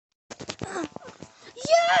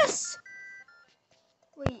Yes!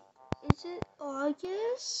 Wait, is it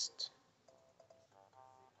August?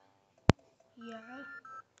 Yeah.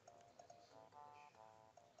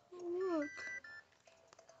 Look.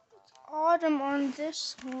 It's autumn on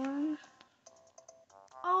this one.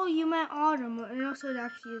 Oh, you meant autumn, and also it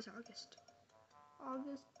actually is August.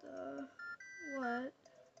 August, what?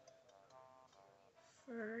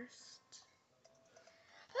 First.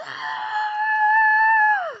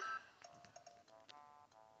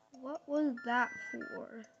 What was that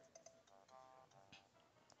for?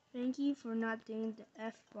 Thank you for not doing the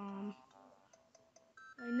F-bomb.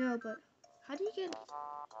 I know, but how do you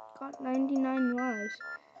got 99 lives?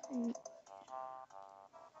 And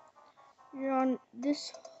you're on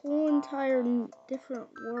this whole entire different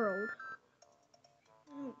world.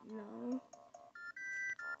 I don't know.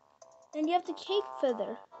 And you have the cake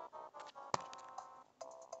feather.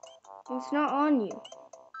 It's not on you.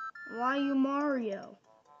 Why are you Mario?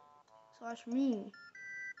 Slash me.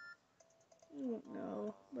 I don't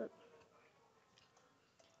know, but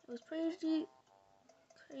it was pretty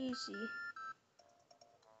crazy.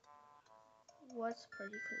 What's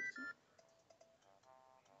pretty crazy?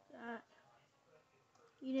 That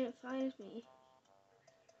you didn't find me.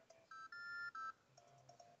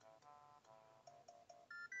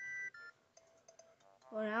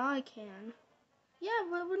 Well, now I can. Yeah,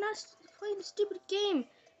 but we're not playing the stupid game.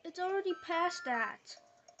 It's already past that.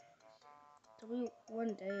 There'll be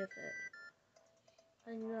one day of it.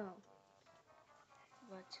 I know.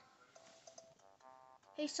 But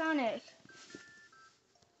hey, Sonic.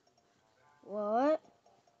 What?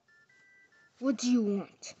 What do you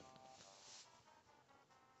want?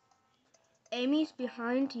 Amy's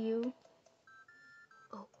behind you.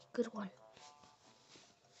 Oh, good one.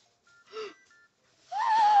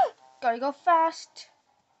 Gotta go fast.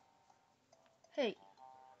 Hey,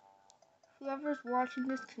 whoever's watching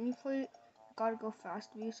this, can you play Gotta Go Fast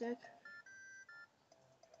music?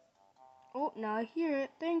 Oh, now I hear it.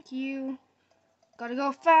 Thank you. Gotta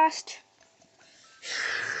go fast.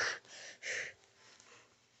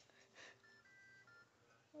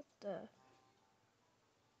 What the?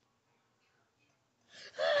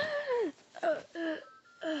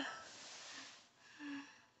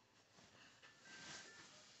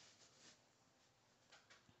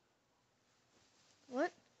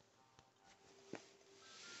 What?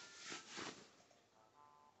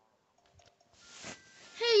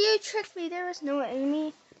 Hey, you tricked me. There was no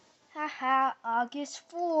Amy. Haha, August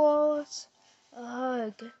Fools.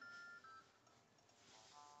 Ugh.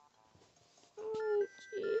 Oh,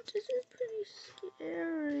 gee, this is pretty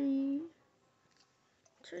scary.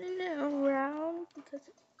 Turning it around because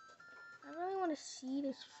I really want to see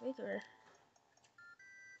this figure.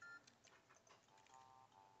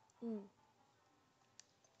 Ooh.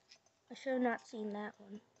 I should have not seen that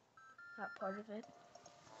one. That part of it.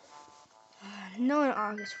 No one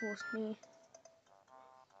August Fools me.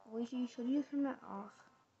 Wait, should you turn that off?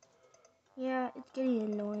 Yeah, it's getting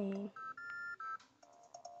annoying.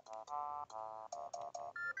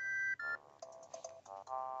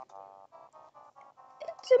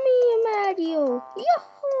 It's me, Mario!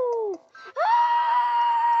 Yahoo!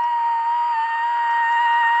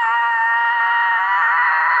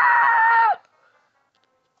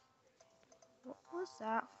 What was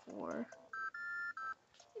that for?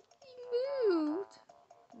 He moved.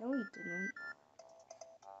 No, he didn't.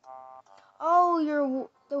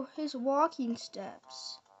 Oh, his walking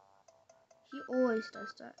steps. He always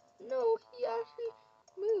does that. No, he actually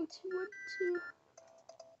moved. He went to.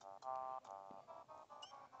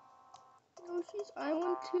 No, I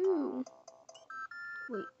want too.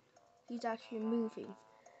 Wait, he's actually moving.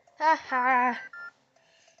 Haha!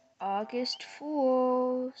 August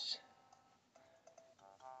Fools.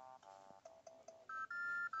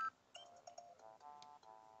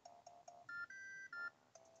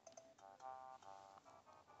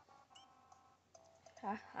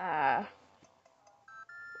 Haha.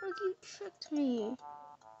 Look, you tricked me.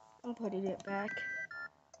 I'm putting it back.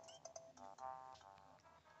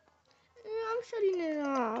 I'm shutting it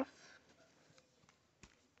off.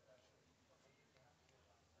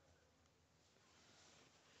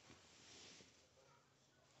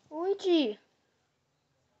 Luigi.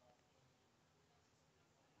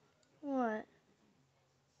 What?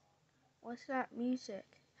 What's that music?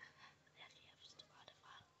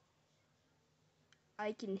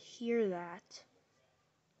 I can hear that.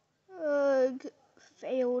 Ugh,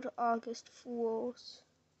 failed August Fools.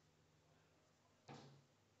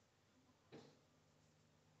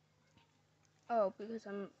 Oh, because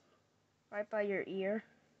I'm right by your ear?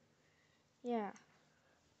 Yeah.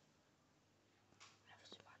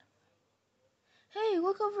 Hey, look.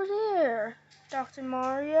 look over there, Dr.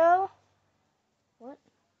 Mario. What?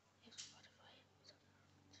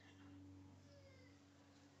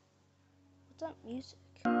 What's that music?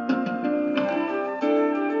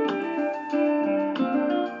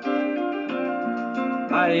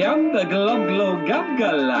 I am the glub glub gub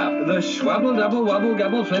lab, the schwabble double wobble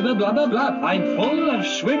gobble flibber blah blah blah. I'm full of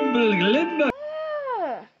swibble glibber.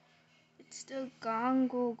 Ah, it's the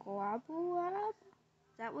gongo globble lab?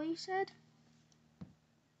 Is that what you said?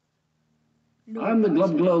 No, I'm the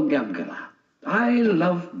glub glub gub lab. I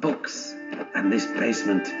love books and this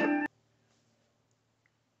basement.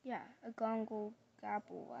 Yeah, a gongo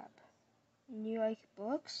gobble lab. And you like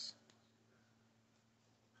books?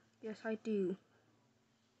 Yes, I do.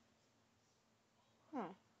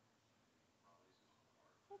 Huh.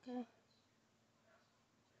 Okay.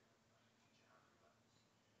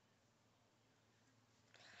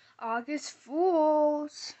 August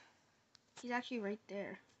Fools! He's actually right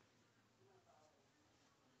there.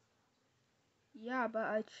 Yeah, but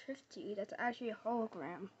I tricked you. That's actually a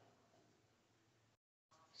hologram.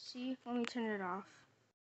 See? Let me turn it off.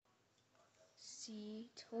 See?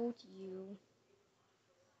 Told you.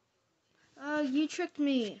 You tricked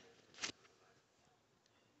me.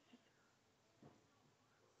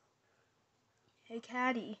 Hey,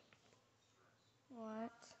 Caddy.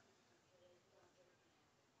 What?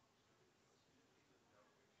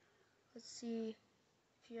 Let's see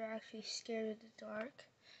if you're actually scared of the dark.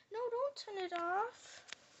 No, don't turn it off.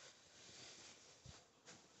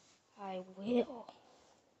 I will.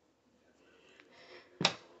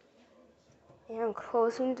 And I'm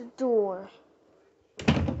closing the door.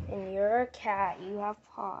 And you're a cat. You have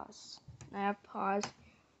paws. I have paws,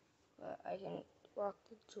 but I can lock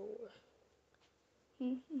the door.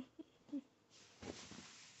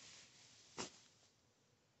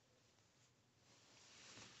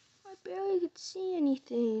 I barely could see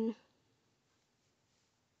anything.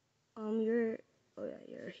 You're, oh yeah,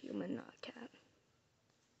 you're a human, not a cat.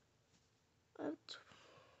 I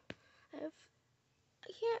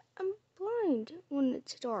can't, I'm blind when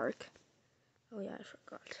it's dark. Oh yeah, I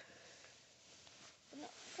forgot. I'm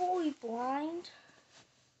not fully blind.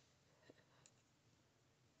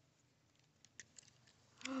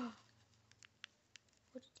 Where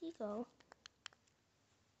did he go?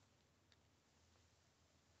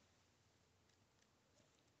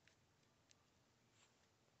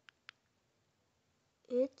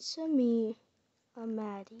 It's a me, a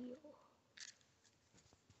Mario.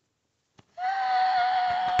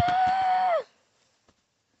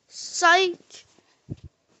 Psych!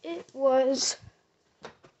 It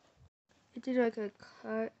did like a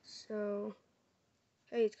cut, so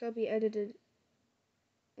hey, it's gotta be edited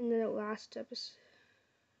in the last episode.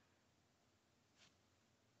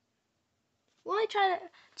 Well, I tried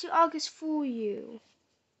to August fool you.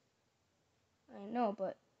 I know,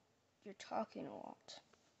 but you're talking a lot.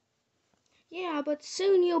 Yeah, but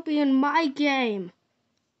soon you'll be in my game.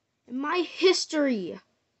 In my history.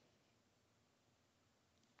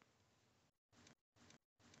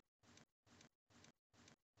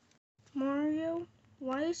 Mario,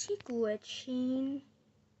 why is he glitching?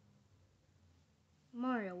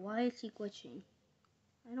 Mario, why is he glitching?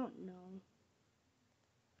 I don't know.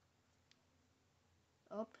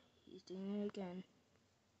 Oh, he's doing it again.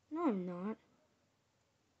 No, I'm not.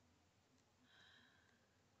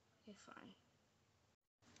 Okay, fine.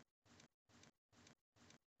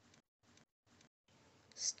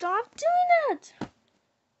 Stop doing it!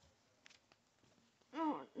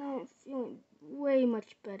 Oh, now I'm feeling way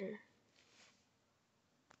much better.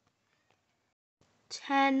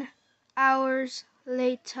 10 hours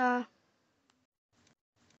later.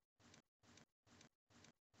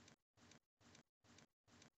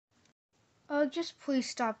 Just please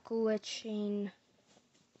stop glitching.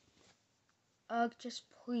 Just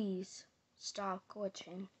please stop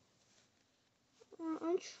glitching.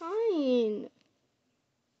 I'm trying.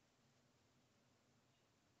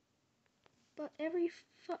 But every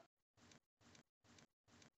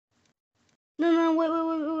No, wait, no,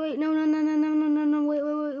 wait,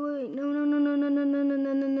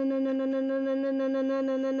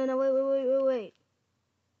 wait.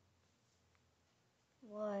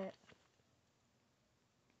 What?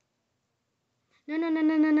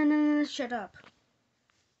 No, shut up.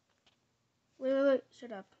 Wait,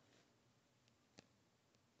 shut up.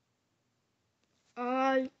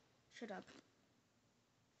 Shut up.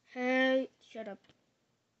 Hey, shut up.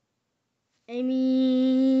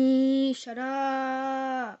 Amy, shut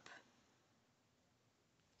up.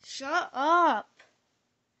 Shut up.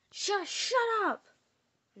 Shut up.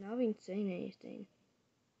 I'm not even saying anything.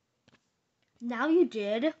 Now you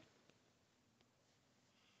did.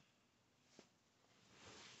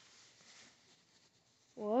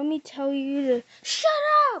 Well, let me tell you to shut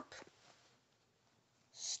up!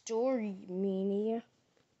 Story, meanie.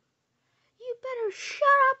 You better shut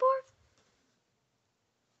up or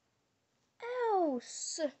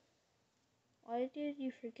else. Why did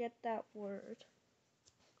you forget that word?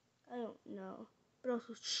 I don't know. But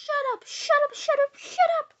also, shut up, shut up, shut up,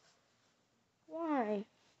 shut up! Why?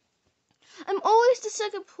 I'm always the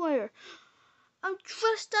second player. I'm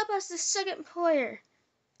dressed up as the second player.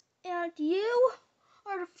 And you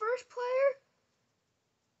are the first player?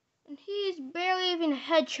 And he's barely even a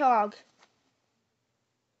hedgehog.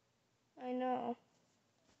 I know.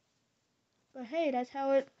 But hey, that's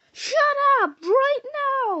how it... Shut up right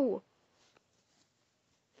now!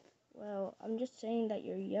 Well, I'm just saying that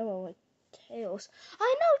you're yellow like Tails.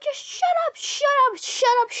 I know, just shut up, shut up,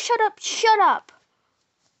 shut up, shut up, shut up!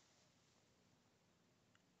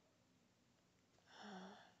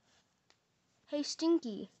 Hey,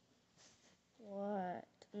 Stinky. What?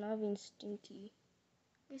 I'm not being stinky.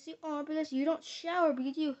 Because you don't shower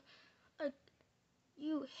because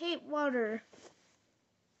you hate water.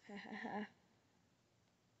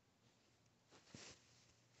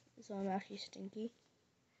 So I'm actually stinky.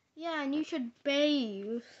 Yeah, and you should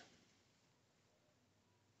bathe.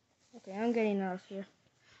 Okay, I'm getting out of here.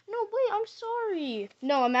 No, wait, I'm sorry.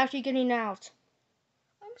 No, I'm actually getting out.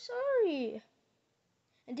 I'm sorry.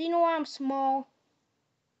 And do you know why I'm small?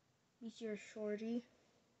 Because you're a shorty.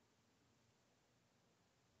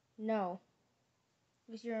 No.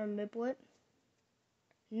 Because you're a midlet.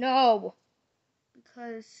 No.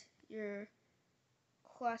 Because you're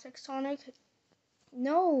classic Sonic.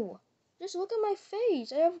 No. Just look at my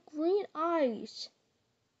face. I have green eyes.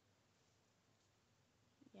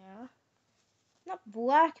 Yeah. Not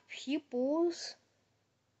black pupils.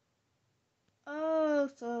 Oh,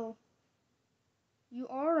 so you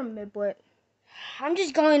are a midlet. I'm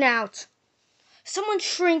just going out. Someone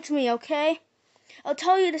shrinked me, okay? I'll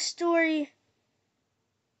tell you the story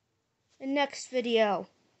in the next video.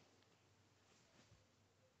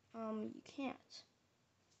 You can't.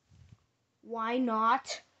 Why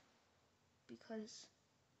not? Because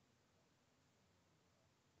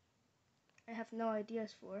I have no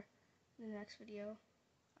ideas for the next video.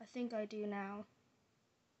 I think I do now.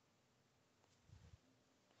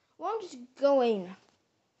 Well, I'm just going.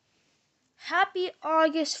 Happy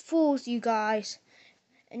August Fools, you guys.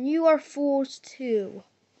 And you are fools too.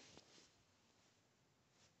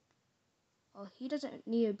 Well, he doesn't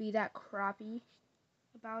need to be that crappy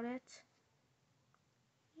about it.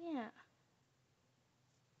 Yeah.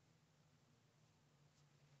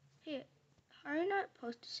 Hey, are you not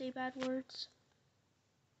supposed to say bad words?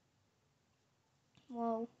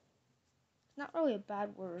 Well, it's not really a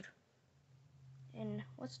bad word. And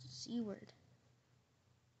what's the C word?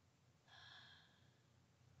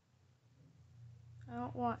 I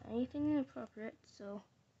don't want anything inappropriate, so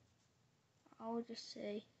I'll just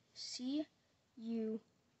say C-U-L-T.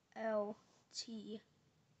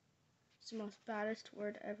 It's the most baddest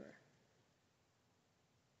word ever.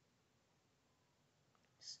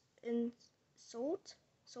 Insult?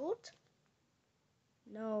 Salt?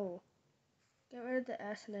 No. Get rid of the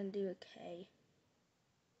S and then do a K.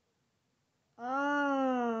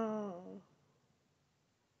 Oh.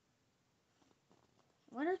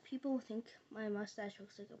 Why do people think my mustache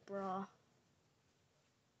looks like a bra?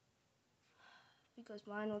 Because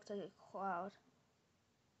mine looks like a cloud.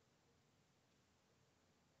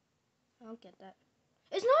 I don't get that.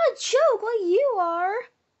 It's not a joke like you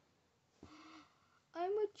are.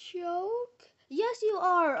 I'm a joke? Yes, you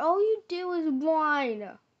are. All you do is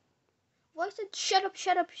whine. Well, I said shut up,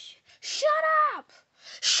 shut up, shut up!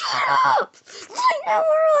 Shut up! Right now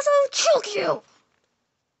or else I'll choke you!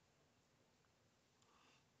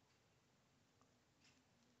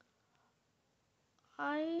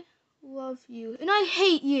 I love you, and I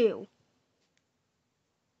hate you.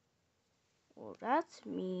 Well, that's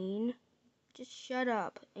mean. Just shut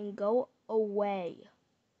up and go away.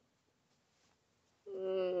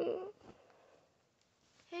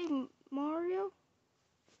 Hey, Mario?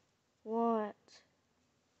 What?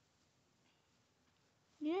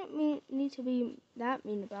 You didn't need to be that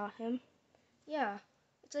mean about him. Yeah,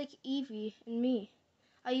 it's like Evie and me.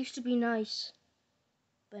 I used to be nice,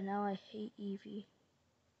 but now I hate Evie.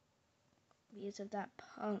 Because of that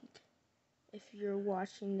punk. If you're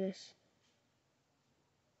watching this,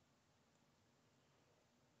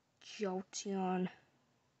 Jolteon.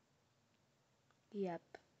 Yep,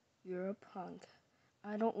 you're a punk.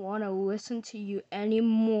 I don't want to listen to you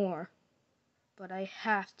anymore, but I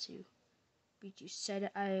have to. But you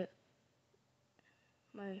said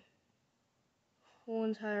my whole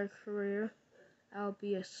entire career, I'll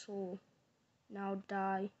be a soul. now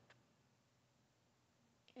die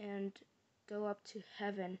and go up to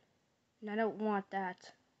heaven. And I don't want that.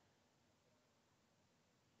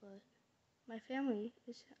 But my family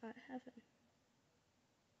is at heaven.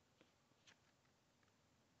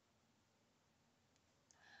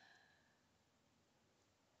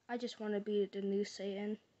 I just want to be the new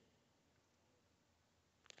Satan.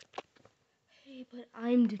 Hey, but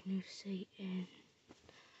I'm the new Satan.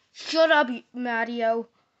 Shut up, Mario.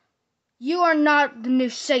 You are not the new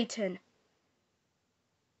Satan.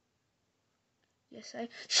 Yes, I...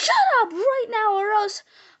 Shut up right now or else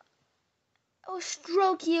I'll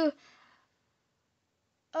stroke you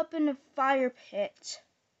up in the fire pit.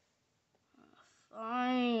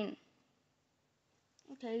 Fine.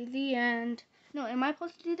 Okay, the end. No, am I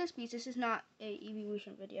supposed to do this? Because this is not a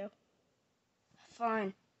evolution video.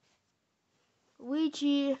 Fine.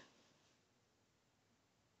 Luigi.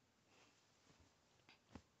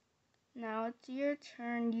 Now it's your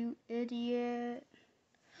turn, you idiot.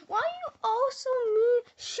 Why you also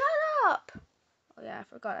me? Shut up! Oh yeah, I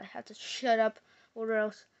forgot I had to shut up or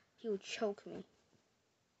else he would choke me.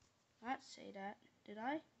 Not say that, did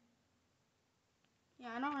I? Yeah,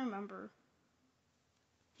 I don't remember.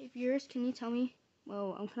 Hey viewers, can you tell me?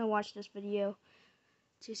 Well, I'm gonna watch this video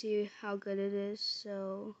to see how good it is,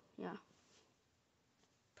 so yeah.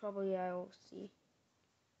 Probably I will see.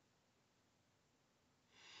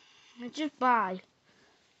 Just bye.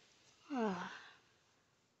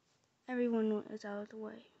 Everyone is out of the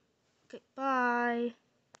way. Okay, bye.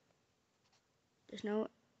 There's no...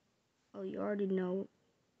 Oh, you already know.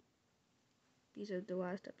 These are the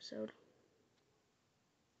last episode.